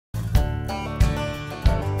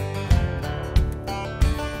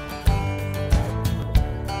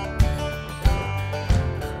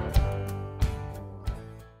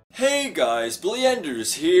Hey guys, Billy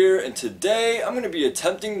Enders here, and today I'm going to be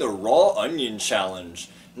attempting the raw onion challenge.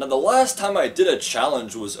 Now the last time I did a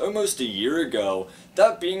challenge was almost a year ago,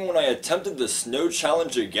 that being when I attempted the snow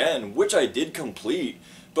challenge again, which I did complete.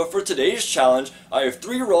 But for today's challenge, I have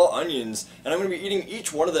 3 raw onions, and I'm going to be eating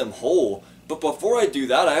each one of them whole. But before I do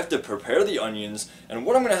that, I have to prepare the onions, and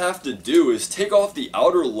what I'm going to have to do is take off the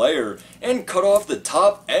outer layer and cut off the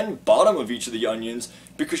top and bottom of each of the onions,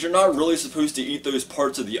 because you're not really supposed to eat those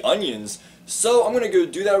parts of the onions. So I'm going to go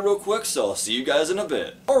do that real quick, so I'll see you guys in a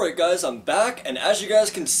bit. Alright guys, I'm back, and as you guys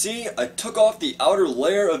can see, I took off the outer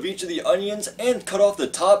layer of each of the onions and cut off the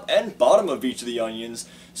top and bottom of each of the onions.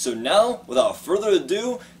 So now, without further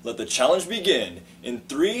ado, let the challenge begin. In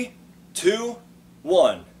 3, 2,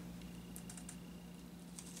 1.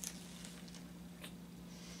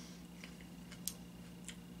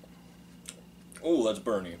 Oh, that's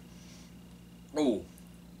burny. Oh.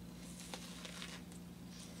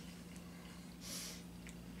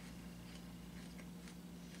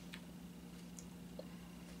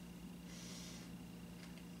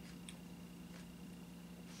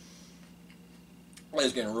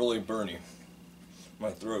 It's getting really burny. My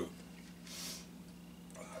throat.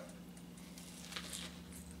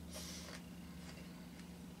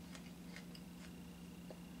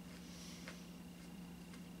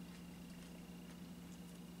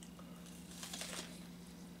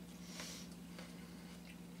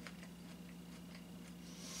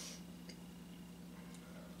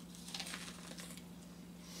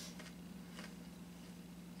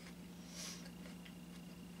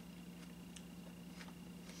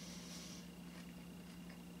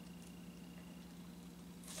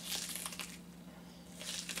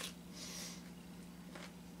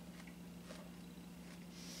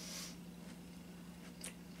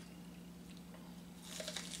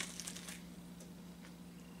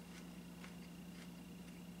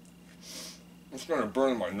 It's gonna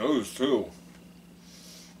burn my nose too.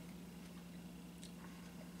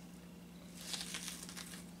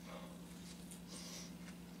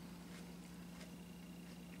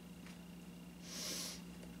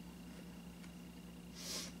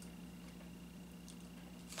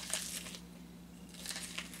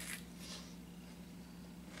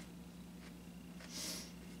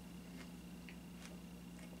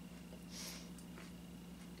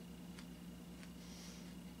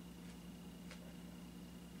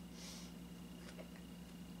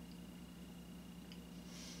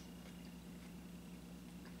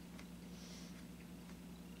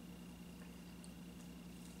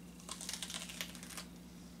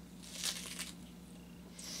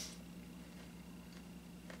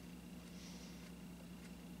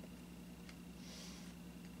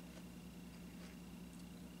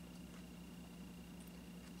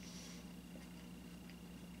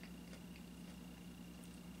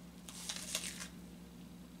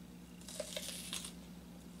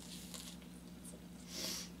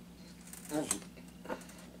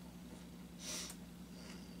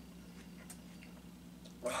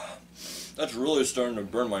 That's really starting to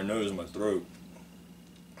burn my nose and my throat.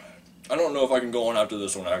 I don't know if I can go on after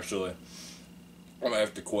this one, actually. I might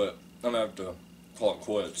have to quit. I might have to call it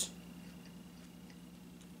quits.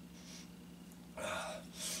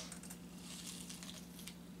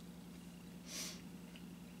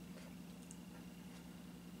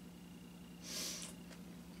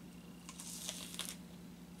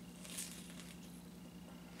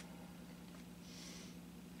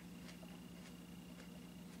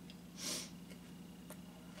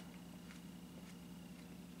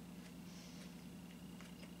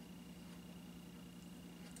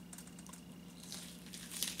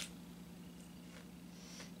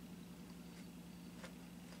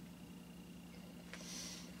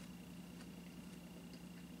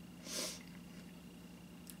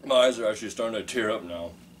 My eyes are actually starting to tear up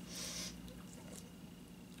now.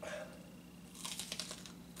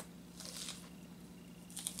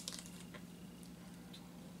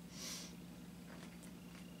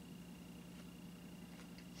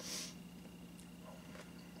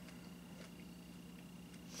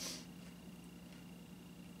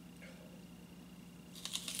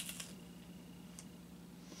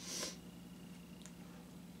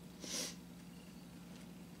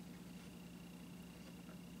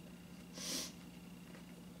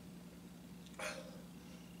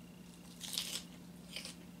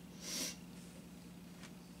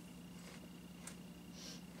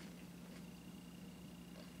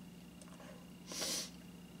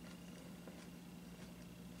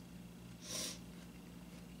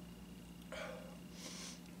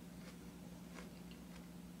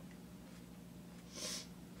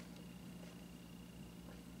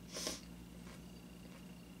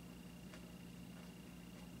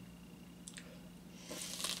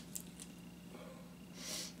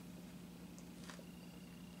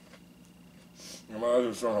 My eyes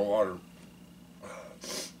are starting to water.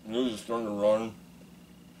 Nose is starting to run.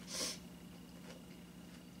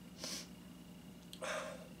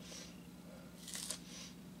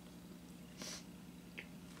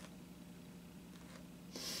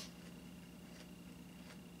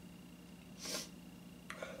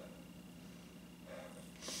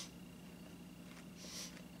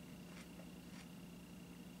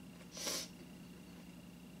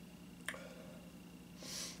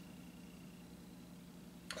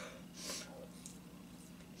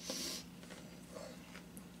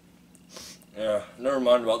 Yeah, never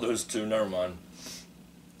mind about those two, never mind.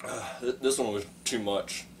 This one was too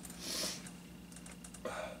much.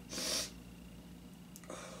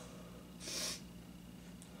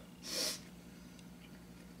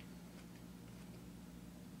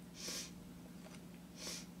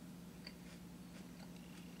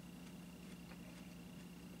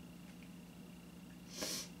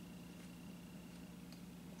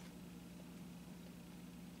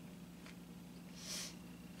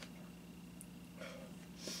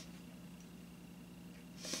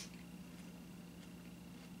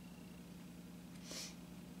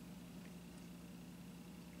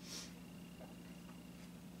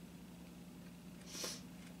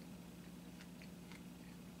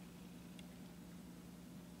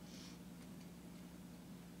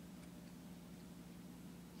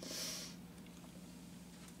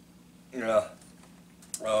 Yeah.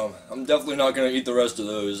 I'm definitely not gonna eat the rest of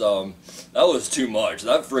those. That was too much.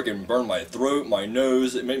 That freaking burned my throat, my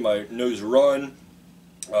nose. It made my nose run.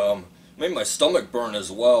 Made my stomach burn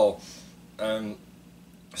as well, and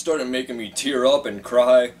started making me tear up and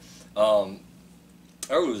cry. That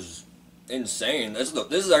was insane. This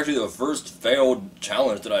is actually the first failed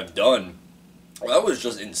challenge that I've done. That was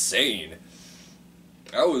just insane.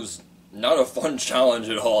 That was not a fun challenge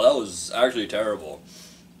at all. That was actually terrible.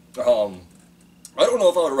 I don't know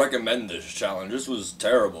if I would recommend this challenge. This was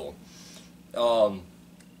terrible.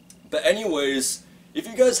 But anyways, if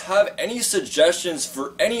you guys have any suggestions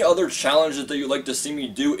for any other challenges that you'd like to see me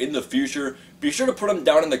do in the future, be sure to put them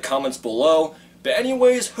down in the comments below. But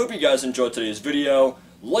anyways, hope you guys enjoyed today's video.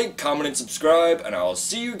 Like, comment, and subscribe, and I'll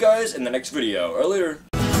see you guys in the next video. Or later.